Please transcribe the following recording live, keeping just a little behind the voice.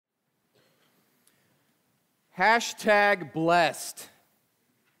Hashtag blessed.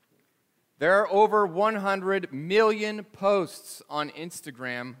 There are over 100 million posts on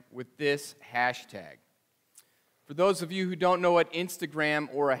Instagram with this hashtag. For those of you who don't know what Instagram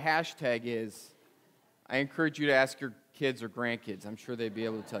or a hashtag is, I encourage you to ask your kids or grandkids. I'm sure they'd be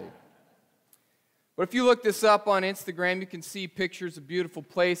able to tell you. But if you look this up on Instagram, you can see pictures of beautiful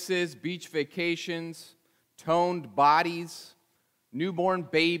places, beach vacations, toned bodies, newborn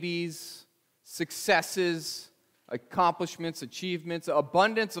babies, successes, accomplishments, achievements,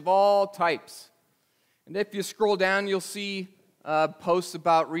 abundance of all types. And if you scroll down, you'll see posts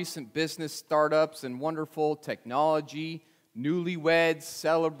about recent business startups and wonderful technology, newlyweds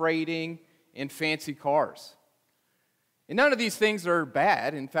celebrating, and fancy cars. And none of these things are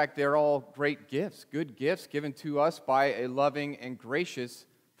bad. In fact, they're all great gifts, good gifts given to us by a loving and gracious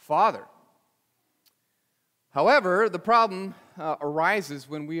Father. However, the problem arises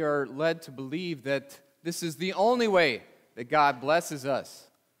when we are led to believe that this is the only way that God blesses us,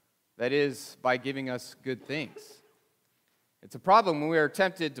 that is, by giving us good things. It's a problem when we are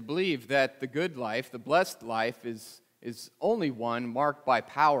tempted to believe that the good life, the blessed life, is only one marked by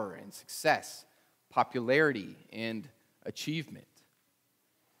power and success, popularity and achievement.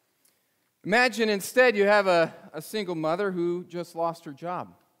 Imagine instead you have a single mother who just lost her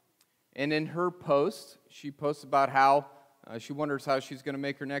job. And in her post, she posts about how she wonders how she's going to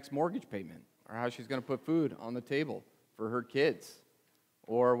make her next mortgage payment, or how she's going to put food on the table for her kids,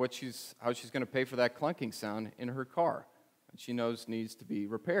 or how she's going to pay for that clunking sound in her car that she knows needs to be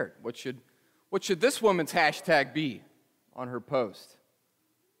repaired. What should this woman's hashtag be on her post?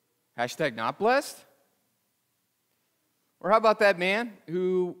 Hashtag not blessed? Or how about that man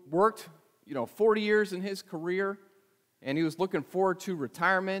who worked, 40 years in his career, and he was looking forward to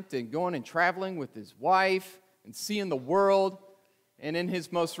retirement and going and traveling with his wife and seeing the world. And in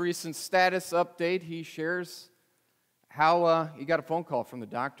his most recent status update, he shares how he got a phone call from the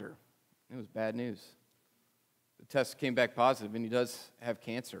doctor. It was bad news. The test came back positive, and he does have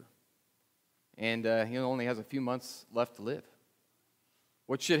cancer. And he only has a few months left to live.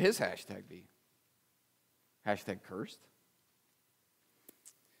 What should his hashtag be? Hashtag cursed?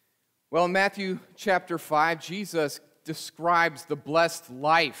 Well, in Matthew chapter 5, Jesus describes the blessed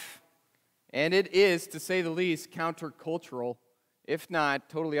life. And it is, to say the least, countercultural, if not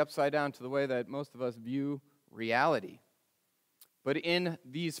totally upside down to the way that most of us view reality. But in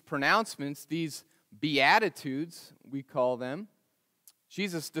these pronouncements, these beatitudes, we call them,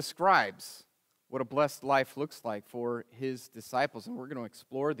 Jesus describes what a blessed life looks like for his disciples. And we're going to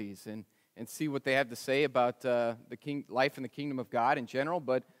explore these and see what they have to say about life in the kingdom of God in general.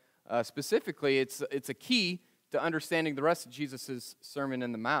 But specifically, it's a key to understanding the rest of Jesus' sermon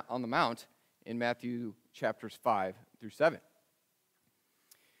on the Mount in Matthew chapters 5 through 7.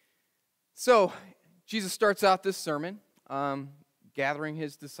 So, Jesus starts out this sermon, gathering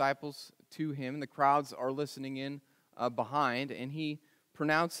his disciples to him, and the crowds are listening in behind, and he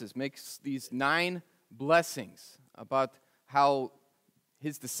makes these 9 blessings about how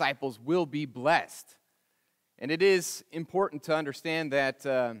his disciples will be blessed. And it is important to understand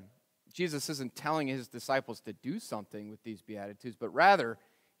that Jesus isn't telling his disciples to do something with these Beatitudes, but rather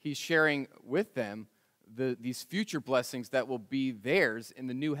he's sharing with them these future blessings that will be theirs in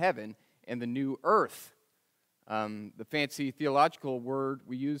the new heaven and the new earth. The fancy theological word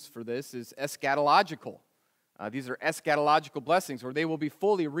we use for this is eschatological. These are eschatological blessings, where they will be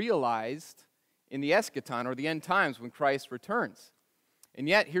fully realized in the eschaton, or the end times, when Christ returns. And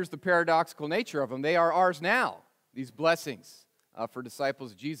yet, here's the paradoxical nature of them. They are ours now, these blessings for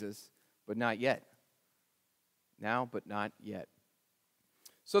disciples of Jesus, but not yet. Now, but not yet.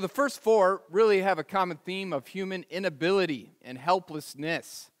 So the first 4 really have a common theme of human inability and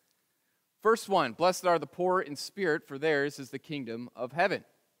helplessness. First one, blessed are the poor in spirit, for theirs is the kingdom of heaven.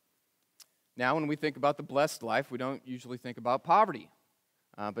 Now, when we think about the blessed life, we don't usually think about poverty.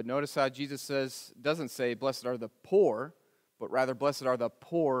 But notice how Jesus doesn't say, blessed are the poor, but rather, blessed are the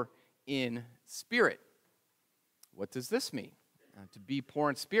poor in spirit. What does this mean? To be poor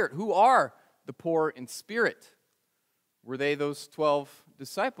in spirit. Who are the poor in spirit? Were they those 12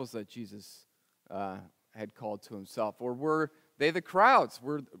 disciples that Jesus had called to himself? Or were they the crowds?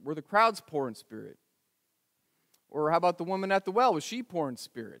 Were the crowds poor in spirit? Or how about the woman at the well? Was she poor in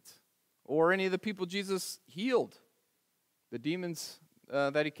spirit? Or any of the people Jesus healed? The demons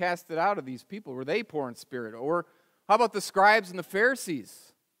that he casted out of these people, were they poor in spirit? Or how about the scribes and the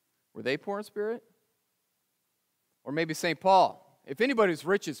Pharisees? Were they poor in spirit? Or maybe St. Paul. If anybody was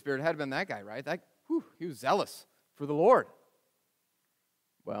rich in spirit, it had been that guy, right? He was zealous for the Lord.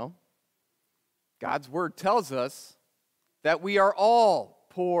 Well, God's word tells us that we are all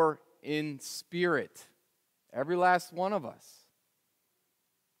poor in spirit. Every last one of us.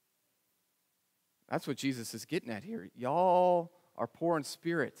 That's what Jesus is getting at here. Y'all are poor in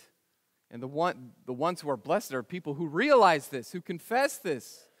spirit. And the ones who are blessed are people who realize this, who confess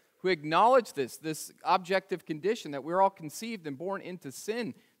this, who acknowledge this objective condition that we're all conceived and born into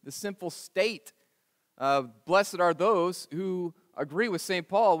sin, the sinful state. Blessed are those who agree with St.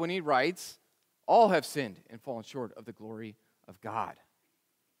 Paul when he writes, all have sinned and fallen short of the glory of God.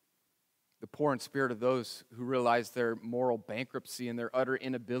 The poor in spirit of those who realize their moral bankruptcy and their utter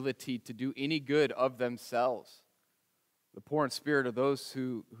inability to do any good of themselves. The poor in spirit of those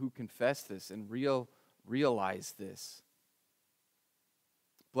who confess this and realize this.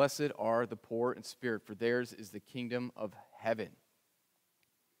 Blessed are the poor in spirit, for theirs is the kingdom of heaven.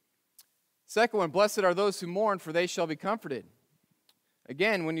 Second one, blessed are those who mourn, for they shall be comforted.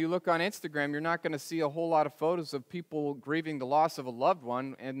 Again, when you look on Instagram, you're not going to see a whole lot of photos of people grieving the loss of a loved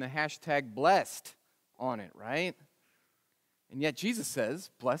one and the hashtag blessed on it, right? And yet Jesus says,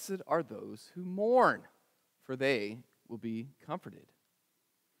 blessed are those who mourn, for they will be comforted.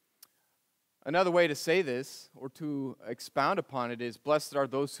 Another way to say this, or to expound upon it, is blessed are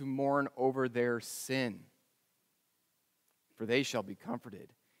those who mourn over their sin, for they shall be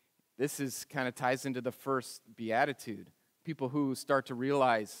comforted. This is kind of ties into the first beatitude. People who start to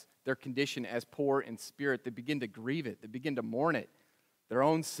realize their condition as poor in spirit, they begin to grieve it, they begin to mourn it, their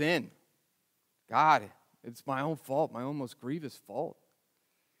own sin. God, it's my own fault, my own most grievous fault.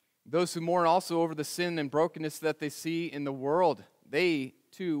 Those who mourn also over the sin and brokenness that they see in the world, they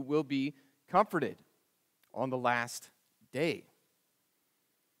too will be comforted on the last day.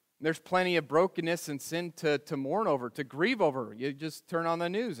 There's plenty of brokenness and sin to mourn over, to grieve over. You just turn on the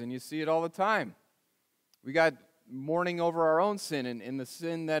news and you see it all the time. We got mourning over our own sin and the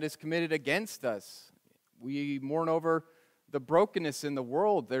sin that is committed against us. We mourn over the brokenness in the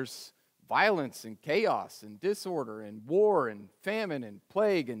world. There's violence and chaos and disorder and war and famine and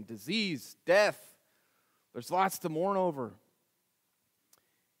plague and disease, death. There's lots to mourn over.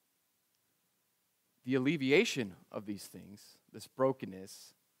 The alleviation of these things, this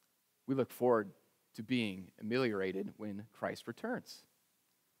brokenness, we look forward to being ameliorated when Christ returns.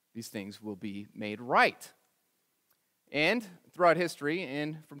 These things will be made right. And throughout history,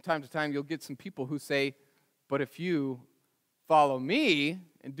 and from time to time, you'll get some people who say, but if you follow me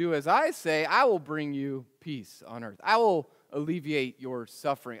and do as I say, I will bring you peace on earth. I will alleviate your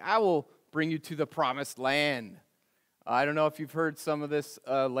suffering. I will bring you to the promised land. I don't know if you've heard some of this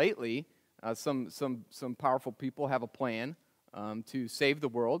lately. Some powerful people have a plan to save the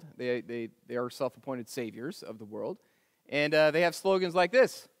world. They are self-appointed saviors of the world. And they have slogans like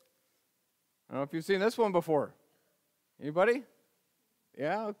this. I don't know if you've seen this one before. Anybody?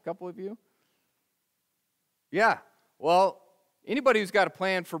 Yeah, a couple of you? Yeah. Well, anybody who's got a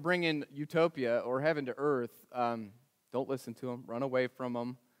plan for bringing utopia or heaven to earth, don't listen to them. Run away from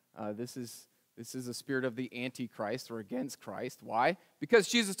them. This is a spirit of the Antichrist or against Christ. Why? Because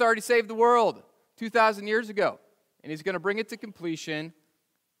Jesus already saved the world 2,000 years ago. And he's going to bring it to completion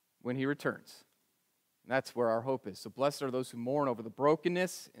when he returns. And that's where our hope is. So blessed are those who mourn over the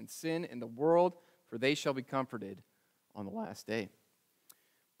brokenness and sin in the world, for they shall be comforted on the last day.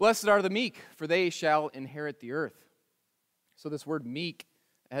 Blessed are the meek, for they shall inherit the earth. So this word meek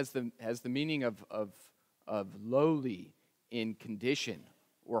has the meaning of lowly in condition,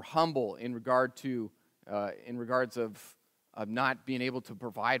 or humble in regards of not being able to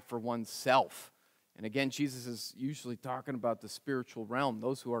provide for oneself. And again, Jesus is usually talking about the spiritual realm,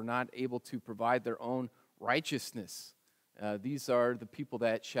 those who are not able to provide their own righteousness. These are the people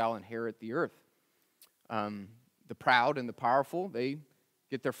that shall inherit the earth. The proud and the powerful, they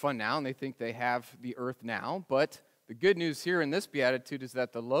get their fun now, and they think they have the earth now. But the good news here in this beatitude is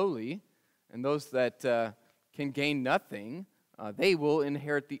that the lowly and those that can gain nothing, they will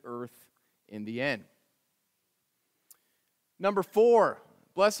inherit the earth in the end. Number 4,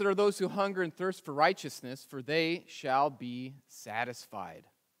 blessed are those who hunger and thirst for righteousness, for they shall be satisfied.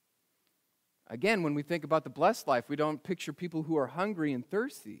 Again, when we think about the blessed life, we don't picture people who are hungry and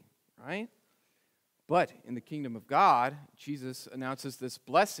thirsty, right? But in the kingdom of God, Jesus announces this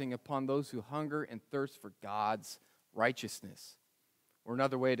blessing upon those who hunger and thirst for God's righteousness. Or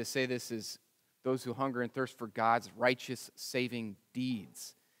another way to say this is those who hunger and thirst for God's righteous saving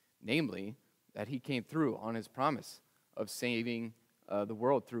deeds. Namely, that he came through on his promise of saving the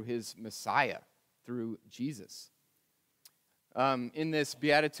world through his Messiah, through Jesus. In this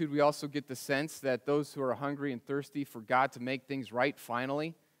beatitude, we also get the sense that those who are hungry and thirsty for God to make things right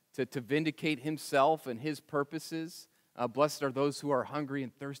finally, to vindicate himself and his purposes, blessed are those who are hungry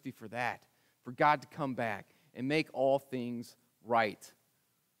and thirsty for that, for God to come back and make all things right,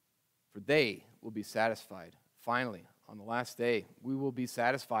 for they will be satisfied. finally, on the last day, we will be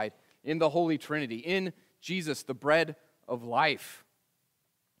satisfied in the Holy Trinity, in Jesus, the bread of life.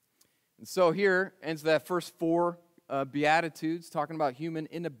 And so here ends that first four Beatitudes, talking about human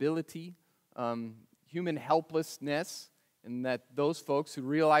inability, human helplessness, and that those folks who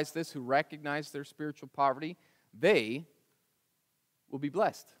realize this, who recognize their spiritual poverty, they will be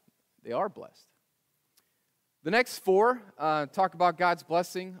blessed. They are blessed. The next four talk about God's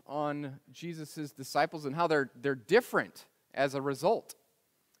blessing on Jesus' disciples and how they're different as a result.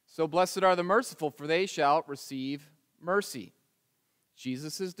 So blessed are the merciful, for they shall receive mercy.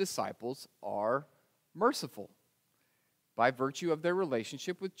 Jesus' disciples are merciful. By virtue of their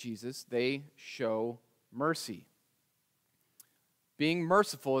relationship with Jesus, they show mercy. Being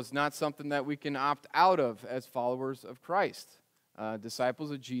merciful is not something that we can opt out of as followers of Christ. Disciples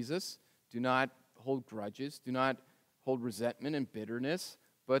of Jesus do not hold grudges, do not hold resentment and bitterness,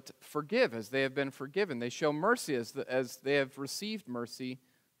 but forgive as they have been forgiven. They show mercy as they have received mercy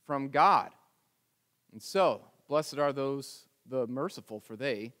from God. And so, blessed are those, the merciful, for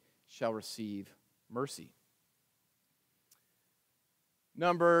they shall receive mercy.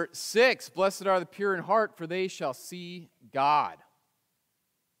 Number 6, blessed are the pure in heart, for they shall see God.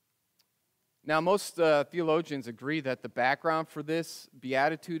 Now, most theologians agree that the background for this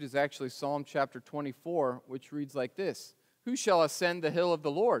beatitude is actually Psalm chapter 24, which reads like this: Who shall ascend the hill of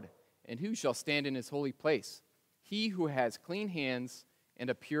the Lord, and who shall stand in his holy place? He who has clean hands and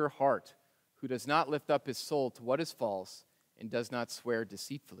a pure heart, who does not lift up his soul to what is false, and does not swear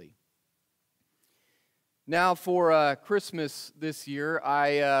deceitfully. Now, for Christmas this year,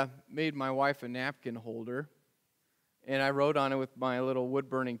 I made my wife a napkin holder, and I wrote on it with my little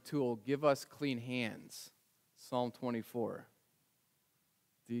wood-burning tool, "Give us clean hands," Psalm 24.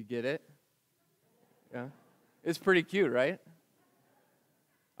 Do you get it? Yeah? It's pretty cute, right?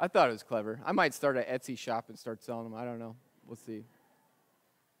 I thought it was clever. I might start an Etsy shop and start selling them. I don't know. We'll see.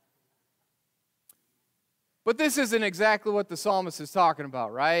 But this isn't exactly what the psalmist is talking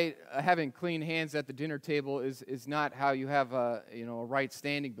about, right? Having clean hands at the dinner table is not how you have a right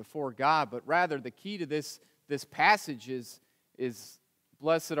standing before God, but rather the key to this passage is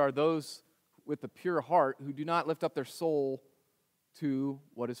blessed are those with a pure heart who do not lift up their soul to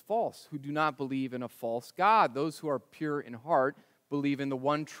what is false, who do not believe in a false God. Those who are pure in heart believe in the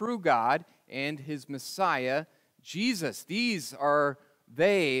one true God and his Messiah, Jesus. These are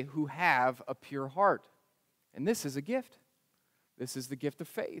they who have a pure heart. And this is a gift. This is the gift of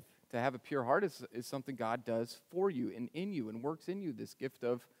faith. To have a pure heart is something God does for you and in you and works in you, this gift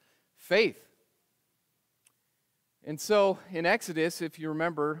of faith. And so in Exodus, if you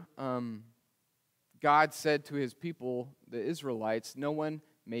remember, God said to his people, the Israelites, "No one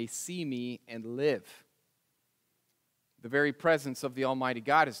may see me and live." The very presence of the Almighty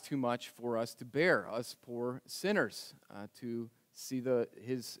God is too much for us to bear, us poor sinners, to see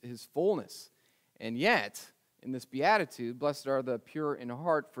his fullness. And yet, in this beatitude, blessed are the pure in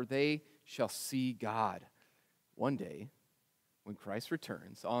heart, for they shall see God. One day, when Christ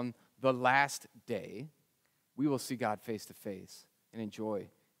returns, on the last day, we will see God face to face and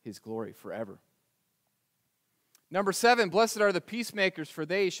enjoy his glory forever. Number 7, blessed are the peacemakers, for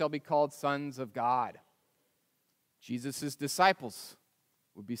they shall be called sons of God. Jesus' disciples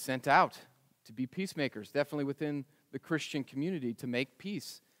would be sent out to be peacemakers, definitely within the Christian community, to make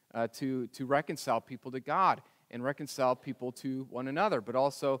peace, to reconcile people to God and reconcile people to one another. But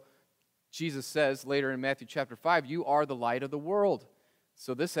also, Jesus says later in Matthew chapter 5, you are the light of the world.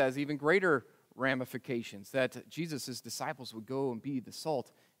 So this has even greater ramifications, that Jesus' disciples would go and be the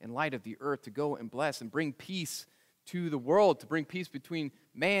salt and light of the earth, to go and bless and bring peace to the world, to bring peace between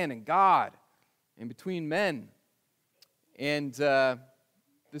man and God and between men. And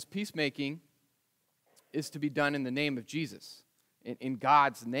this peacemaking is to be done in the name of Jesus, in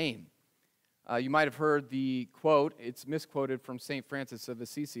God's name. You might have heard the quote. It's misquoted from St. Francis of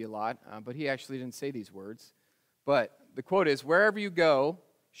Assisi a lot, but he actually didn't say these words. But the quote is, "Wherever you go,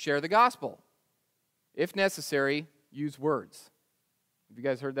 share the gospel. If necessary, use words." Have you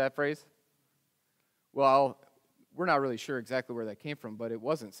guys heard that phrase? Well, we're not really sure exactly where that came from, but it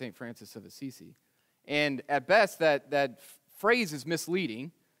wasn't St. Francis of Assisi. And at best, that phrase is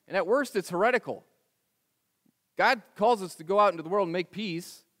misleading, and at worst, it's heretical. God calls us to go out into the world and make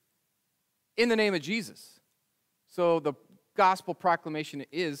peace in the name of Jesus. So the gospel proclamation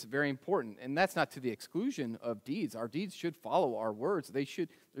is very important, and that's not to the exclusion of deeds. Our deeds should follow our words. There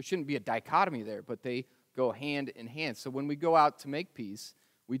shouldn't be a dichotomy there, but they go hand in hand. So when we go out to make peace,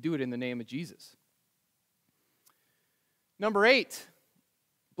 we do it in the name of Jesus. Number 8,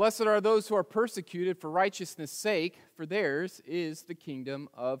 blessed are those who are persecuted for righteousness' sake, for theirs is the kingdom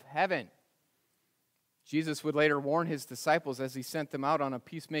of heaven. Jesus would later warn his disciples as he sent them out on a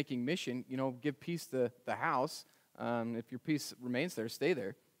peacemaking mission, give peace to the house. If your peace remains there, stay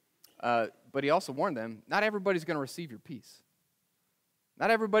there. But he also warned them, not everybody's going to receive your peace.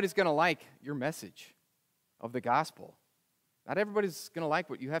 Not everybody's going to like your message of the gospel. Not everybody's going to like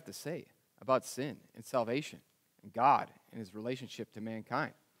what you have to say about sin and salvation and God and his relationship to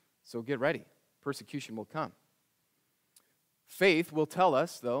mankind. So get ready. Persecution will come. Faith will tell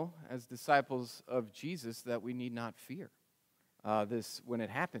us, though, as disciples of Jesus, that we need not fear this when it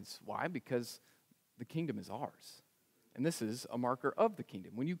happens. Why? Because the kingdom is ours. And this is a marker of the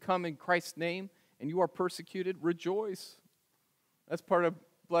kingdom. When you come in Christ's name and you are persecuted, rejoice. That's part of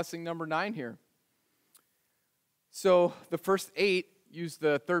blessing number 9 here. So the first 8 use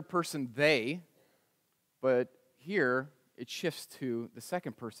the third person they, but here it shifts to the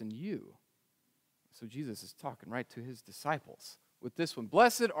second person you. So Jesus is talking right to his disciples with this one.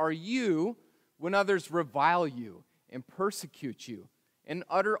 Blessed are you when others revile you and persecute you and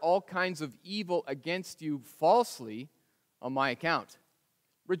utter all kinds of evil against you falsely on my account.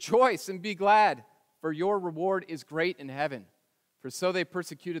 Rejoice and be glad, for your reward is great in heaven. For so they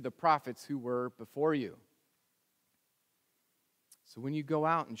persecuted the prophets who were before you. So when you go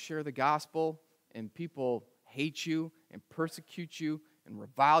out and share the gospel and people hate you and persecute you and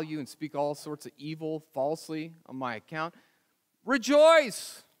revile you and speak all sorts of evil falsely on my account,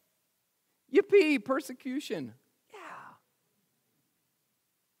 rejoice! Yippee, persecution. Yeah.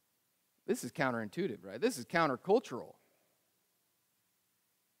 This is counterintuitive, right? This is countercultural.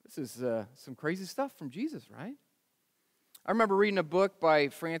 This is some crazy stuff from Jesus, right? I remember reading a book by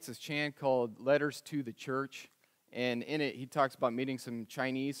Francis Chan called Letters to the Church, and in it he talks about meeting some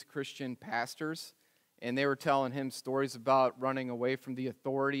Chinese Christian pastors, and they were telling him stories about running away from the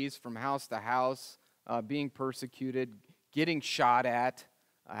authorities from house to house, being persecuted, getting shot at,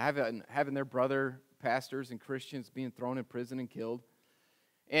 having their brother pastors and Christians being thrown in prison and killed.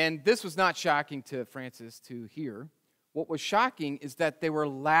 And this was not shocking to Francis to hear. What was shocking is that they were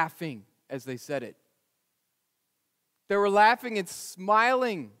laughing as they said it. They were laughing and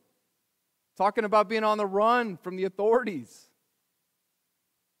smiling, talking about being on the run from the authorities.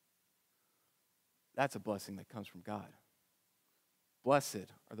 That's a blessing that comes from God. Blessed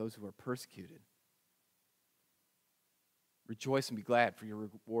are those who are persecuted. Rejoice and be glad, for your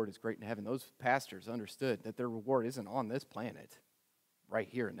reward is great in heaven. Those pastors understood that their reward isn't on this planet, right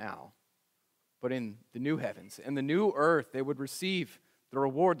here and now, but in the new heavens and the new earth. They would receive the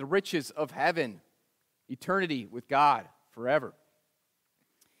reward, the riches of heaven, eternity with God forever.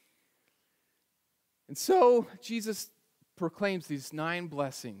 And so Jesus proclaims these 9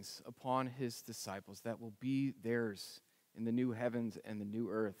 blessings upon his disciples that will be theirs in the new heavens and the new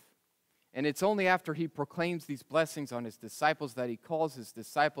earth. And it's only after he proclaims these blessings on his disciples that he calls his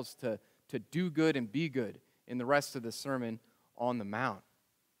disciples to do good and be good in the rest of the Sermon on the Mount.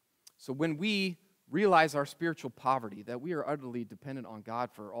 So when we realize our spiritual poverty, that we are utterly dependent on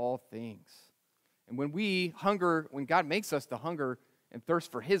God for all things, and when God makes us to hunger and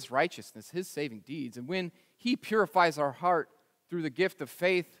thirst for his righteousness, his saving deeds, and when he purifies our heart through the gift of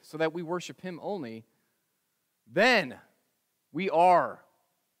faith so that we worship him only, then we are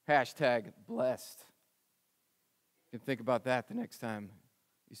 #blessed. You can think about that the next time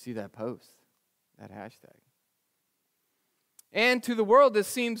you see that post, that hashtag. And to the world, this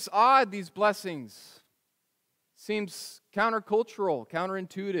seems odd, these blessings. Seems countercultural,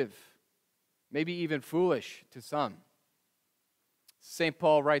 counterintuitive, maybe even foolish to some. St.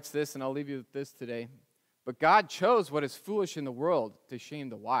 Paul writes this, and I'll leave you with this today. But God chose what is foolish in the world to shame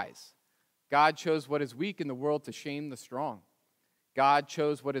the wise. God chose what is weak in the world to shame the strong. God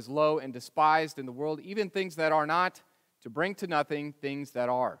chose what is low and despised in the world, even things that are not, to bring to nothing things that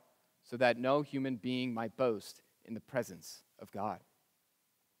are, so that no human being might boast in the presence of God.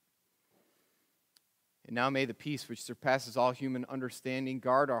 And now may the peace which surpasses all human understanding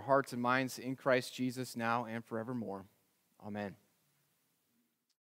guard our hearts and minds in Christ Jesus now and forevermore. Amen.